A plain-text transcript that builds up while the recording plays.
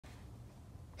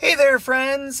Hey there,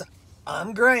 friends.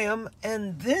 I'm Graham,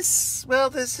 and this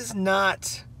is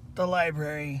not the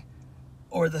library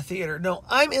or the theater. No,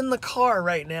 I'm in the car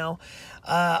right now.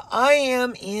 I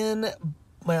am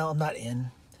I'm not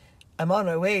in. I'm on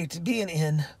my way to being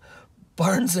in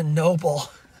Barnes & Noble.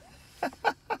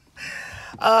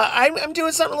 I'm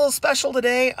doing something a little special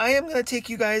today. I am going to take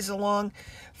you guys along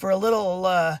for a little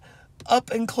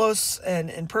up and close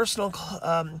and personal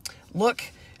look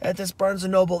at this Barnes &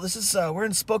 Noble. This is we're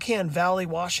in Spokane Valley,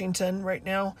 Washington right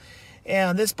now,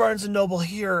 and this Barnes & Noble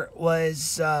here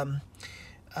was kind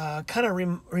of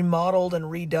remodeled and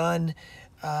redone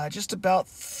just about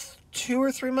 2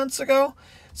 or 3 months ago.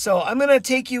 So I'm going to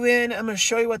take you in. I'm going to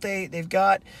show you what they've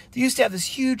got. They used to have this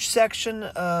huge section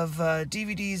of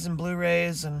DVDs and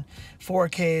Blu-rays and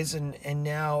 4Ks, and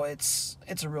now it's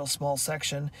a real small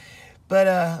section. But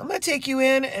I'm going to take you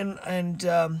in and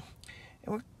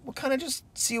we'll kind of just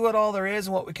see what all there is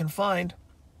and what we can find.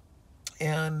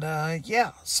 And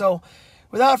yeah, so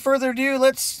without further ado,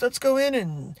 let's go in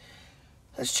and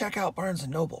let's check out Barnes &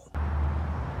 Noble.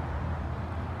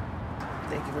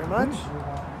 Thank you very much.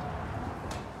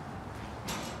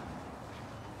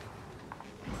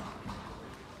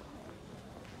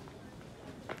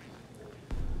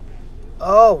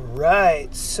 All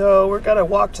right, so we're gonna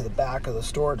walk to the back of the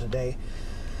store today.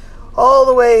 All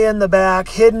the way in the back,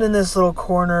 hidden in this little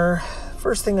corner.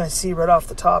 First thing I see right off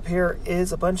the top here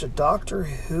is a bunch of Doctor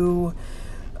Who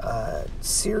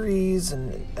series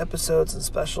and episodes and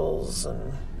specials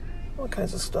and all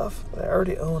kinds of stuff. I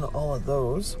already own all of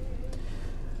those.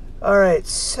 All right,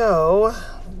 so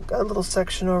got a little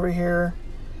section over here.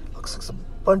 Looks like a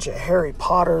bunch of Harry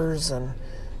Potters and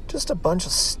just a bunch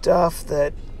of stuff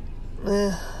that,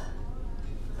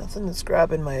 nothing that's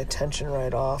grabbing my attention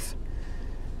right off.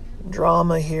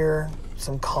 Drama here,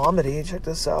 some comedy. Check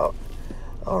this out.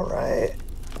 All right,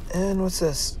 and what's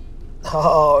this?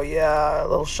 Oh yeah, a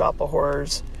little Shop of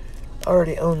Horrors.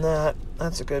 Already own that.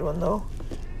 That's a good one though.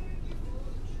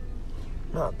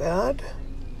 Not bad.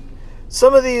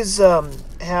 Some of these have,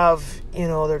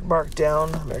 they're marked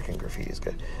down. American Graffiti is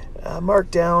good. Marked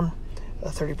down,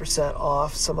 30%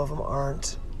 off. Some of them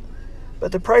aren't.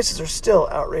 But the prices are still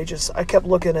outrageous. I kept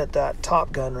looking at that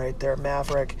Top Gun right there,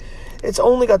 Maverick. It's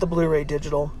only got the Blu-ray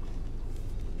digital.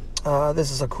 This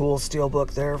is a cool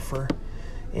steelbook there for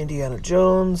Indiana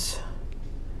Jones.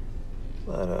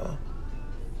 But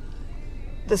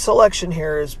the selection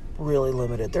here is really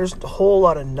limited. There's a whole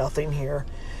lot of nothing here.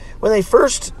 When they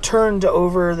first turned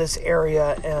over this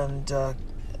area and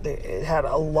it had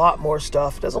a lot more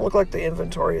stuff, it doesn't look like the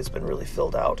inventory has been really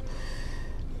filled out.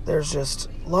 There's just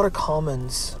a lot of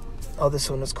commons. Oh, this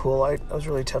one is cool. I was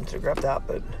really tempted to grab that,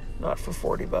 but not for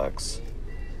 $40.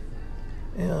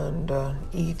 And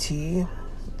E.T.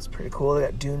 It's pretty cool. They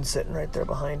got Dune sitting right there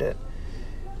behind it.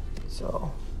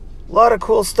 So, a lot of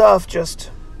cool stuff. Just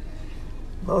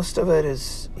most of it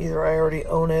is either I already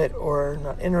own it or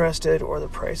not interested, or the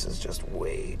price is just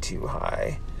way too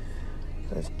high.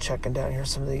 Just checking down here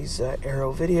some of these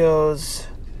Arrow videos.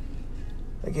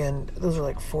 Again, those are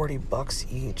like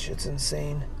 $40 each. It's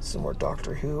insane. Some more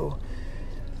Doctor Who.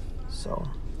 So,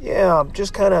 yeah, I'm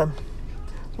just kind of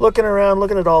looking around,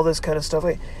 looking at all this kind of stuff.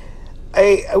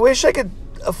 I wish I could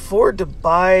afford to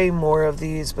buy more of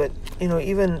these, but,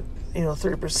 even,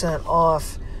 30%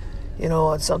 off,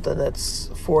 on something that's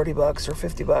 $40 or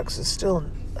 $50 is still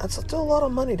a lot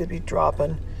of money to be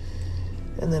dropping.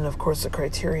 And then, of course, the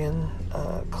Criterion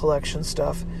collection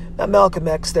stuff. That Malcolm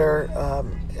X there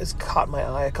has caught my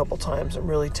eye a couple times. I'm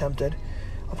really tempted.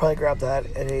 I'll probably grab that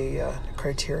at a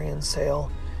Criterion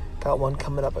sale. Got one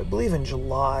coming up, I believe, in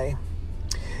July.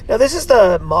 Now, this is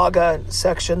the manga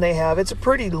section they have. It's a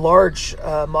pretty large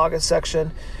manga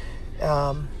section.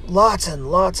 Lots and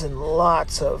lots and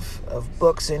lots of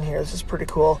books in here. This is pretty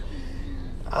cool.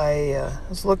 I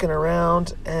was looking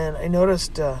around, and I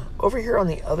noticed over here on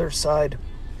the other side,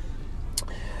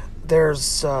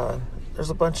 there's a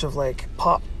bunch of like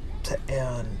pop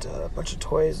and a bunch of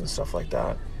toys and stuff like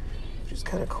that, which is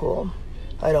kind of cool.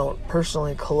 I don't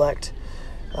personally collect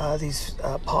these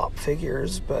pop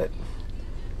figures, but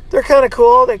they're kind of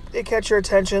cool. They catch your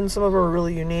attention. Some of them are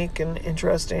really unique and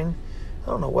interesting.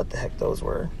 I don't know what the heck those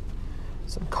were.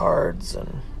 Some cards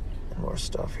and more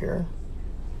stuff here.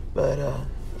 But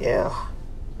yeah,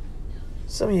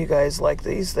 some of you guys like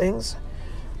these things.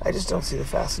 I just don't see the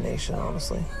fascination,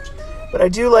 honestly. But I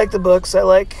do like the books. I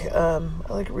like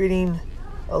reading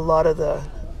a lot of the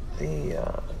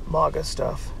manga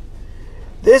stuff.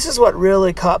 This is what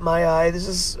really caught my eye. This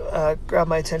is grabbed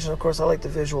my attention. Of course, I like the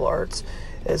visual arts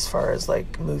as far as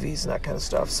like movies and that kind of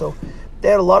stuff. So they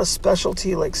had a lot of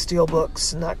specialty like steel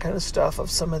books and that kind of stuff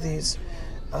of some of these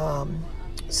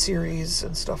series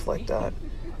and stuff like that.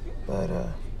 But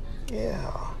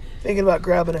yeah, thinking about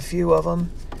grabbing a few of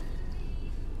them.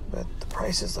 But the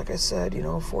prices, like I said, you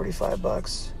know,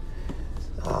 $45,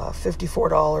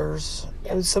 $54.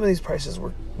 And some of these prices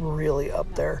were really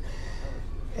up there.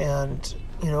 And,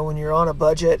 you know, when you're on a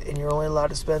budget and you're only allowed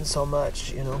to spend so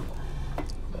much, you know.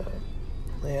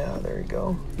 Yeah, there you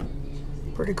go.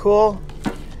 Pretty cool.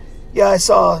 Yeah, I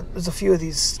saw there's a few of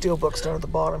these steel books down at the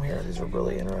bottom here. These are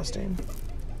really interesting.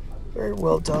 Very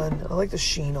well done. I like the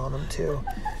sheen on them too.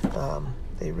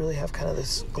 They really have kind of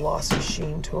this glossy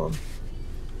sheen to them.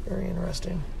 Very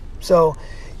interesting. So,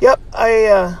 yep,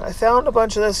 I found a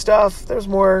bunch of this stuff. There's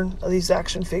more of these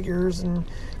action figures and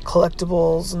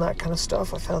collectibles and that kind of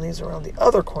stuff. I found these around the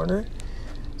other corner.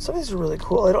 Some of these are really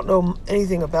cool. I don't know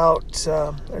anything about,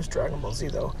 there's Dragon Ball Z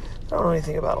though. I don't know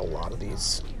anything about a lot of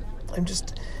these. I'm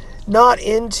just not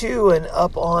into and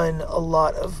up on a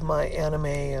lot of my anime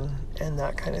and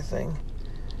that kind of thing.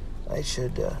 I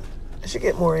should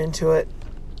get more into it.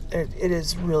 It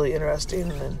is really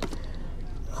interesting, and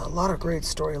a lot of great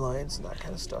storylines and that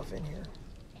kind of stuff in here.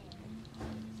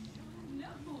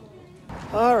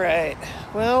 All right,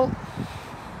 well,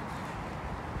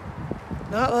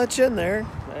 not much in there.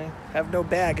 I have no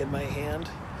bag in my hand.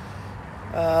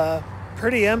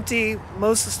 Pretty empty.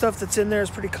 Most of the stuff that's in there is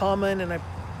pretty common, and I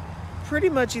pretty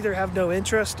much either have no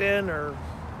interest in or,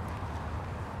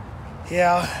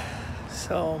 yeah,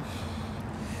 so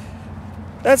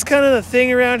that's kind of the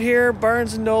thing around here.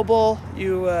 Barnes & Noble,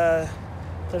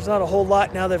 there's not a whole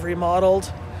lot now they've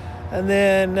remodeled. And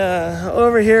then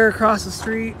over here across the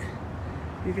street,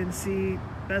 you can see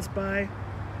Best Buy.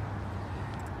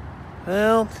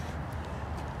 Well,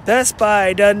 Best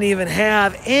Buy doesn't even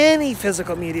have any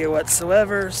physical media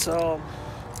whatsoever, so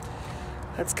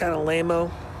that's kind of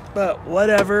lame-o. But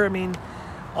whatever, I mean,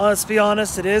 let's be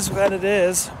honest, it is what it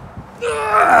is.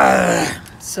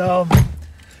 So,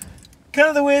 kind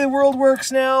of the way the world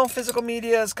works now. Physical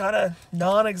media is kind of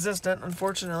non-existent,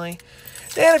 unfortunately.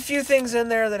 They had a few things in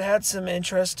there that had some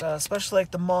interest, especially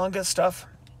like the manga stuff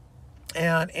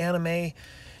and anime,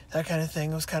 that kind of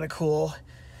thing. It was kind of cool.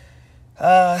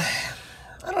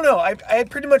 I don't know. I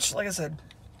pretty much, like I said,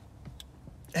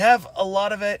 have a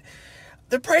lot of it.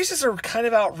 The prices are kind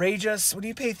of outrageous. When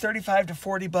you pay $35 to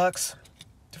 $40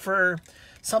 for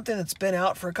something that's been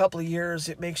out for a couple of years,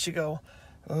 it makes you go,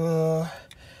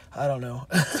 I don't know.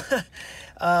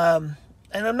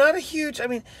 And I'm not a huge, I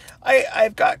mean,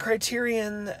 I've got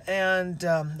Criterion, and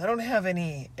I don't have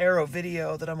any Arrow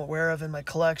video that I'm aware of in my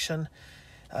collection,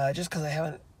 just because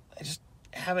I just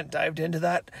haven't dived into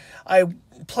that. I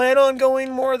plan on going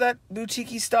more that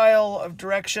boutique-y style of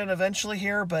direction eventually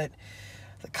here, but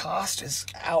the cost is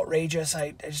outrageous.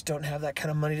 I just don't have that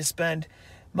kind of money to spend.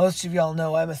 Most of y'all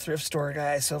know I'm a thrift store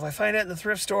guy, so if I find it in the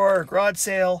thrift store or garage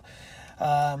sale,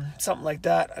 something like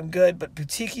that, I'm good. But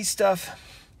boutique-y stuff,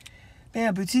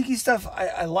 man, boutique-y stuff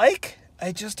I like.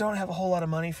 I just don't have a whole lot of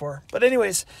money for. But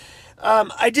anyways,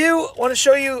 I do want to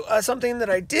show you something that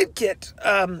I did get.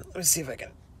 Let me see if I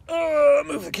can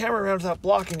move the camera around without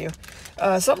blocking you.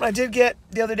 Something I did get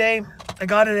the other day. I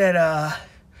got it at,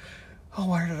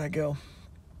 where did I go?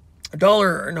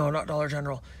 No, not Dollar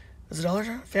General. Is it Dollar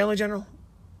General? Family General?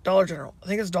 Dollar General. I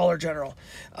think it's Dollar General.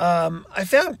 I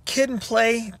found Kid and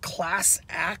Play Class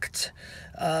Act.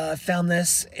 I found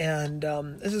this, and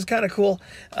this is kind of cool.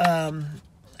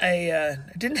 I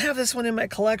didn't have this one in my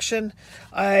collection.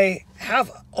 I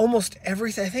have almost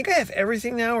everything. I think I have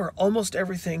everything now, or almost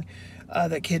everything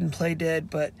that Kid and Play did,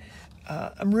 but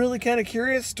I'm really kind of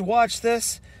curious to watch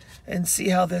this and see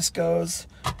how this goes.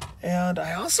 And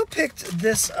I also picked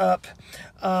this up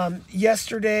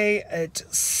yesterday at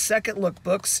Second Look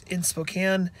Books in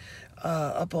Spokane,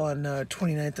 up on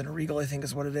 29th and Regal, I think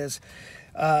is what it is,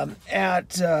 at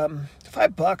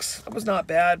 $5. That was not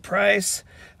bad price.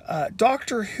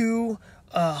 Doctor Who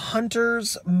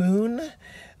Hunter's Moon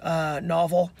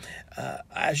novel.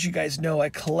 As you guys know, I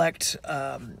collect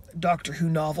Doctor Who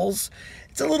novels.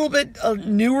 It's a little bit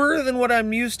newer than what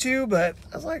I'm used to, but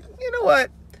I was like, you know what?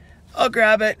 I'll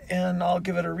grab it and I'll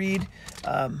give it a read.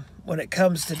 When it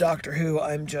comes to Doctor Who,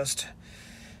 I'm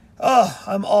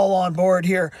all on board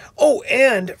here. Oh,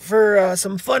 and for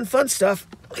some fun stuff,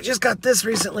 I just got this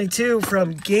recently too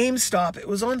from GameStop. It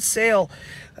was on sale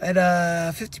at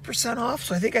 50% off,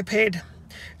 so I think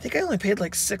I only paid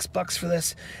like $6 for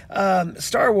this.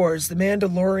 Star Wars, The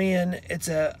Mandalorian. It's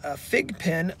a fig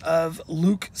pin of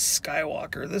Luke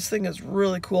Skywalker. This thing is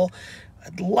really cool.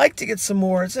 I'd like to get some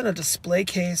more. It's in a display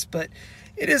case, but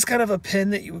it is kind of a pin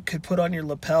that you could put on your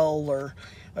lapel or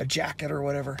a jacket or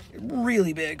whatever.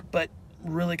 Really big, but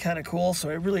really kind of cool. So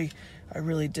I I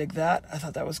really dig that. I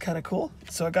thought that was kind of cool.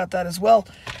 So I got that as well.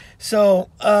 So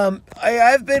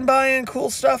I've been buying cool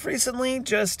stuff recently.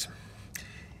 Just,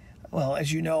 well,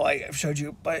 as you know, I've showed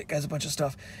you guys a bunch of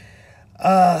stuff.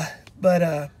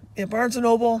 Yeah, Barnes &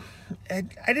 Noble, I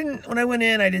didn't, when I went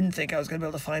in, I didn't think I was going to be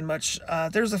able to find much.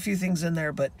 There's a few things in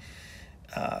there, but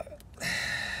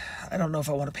I don't know if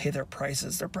I want to pay their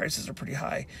prices. Their prices are pretty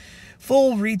high.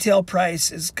 Full retail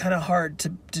price is kind of hard to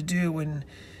do when,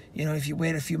 you know, if you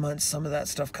wait a few months, some of that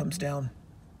stuff comes down.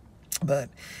 But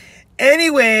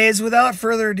anyways, without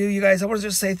further ado, you guys, I want to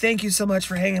just say thank you so much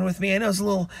for hanging with me. I know it's a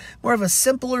little more of a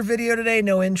simpler video today,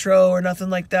 no intro or nothing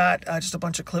like that, just a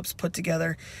bunch of clips put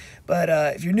together. But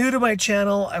if you're new to my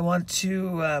channel, I want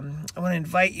to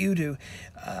invite you to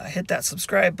hit that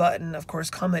subscribe button. Of course,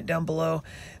 comment down below.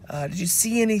 Did you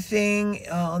see anything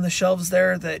on the shelves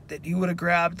there that you would have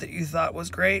grabbed that you thought was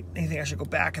great? Anything I should go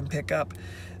back and pick up?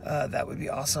 That would be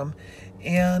awesome.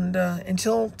 And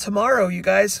until tomorrow, you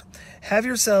guys, have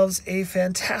yourselves a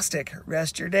fantastic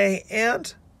rest of your day,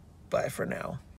 and bye for now.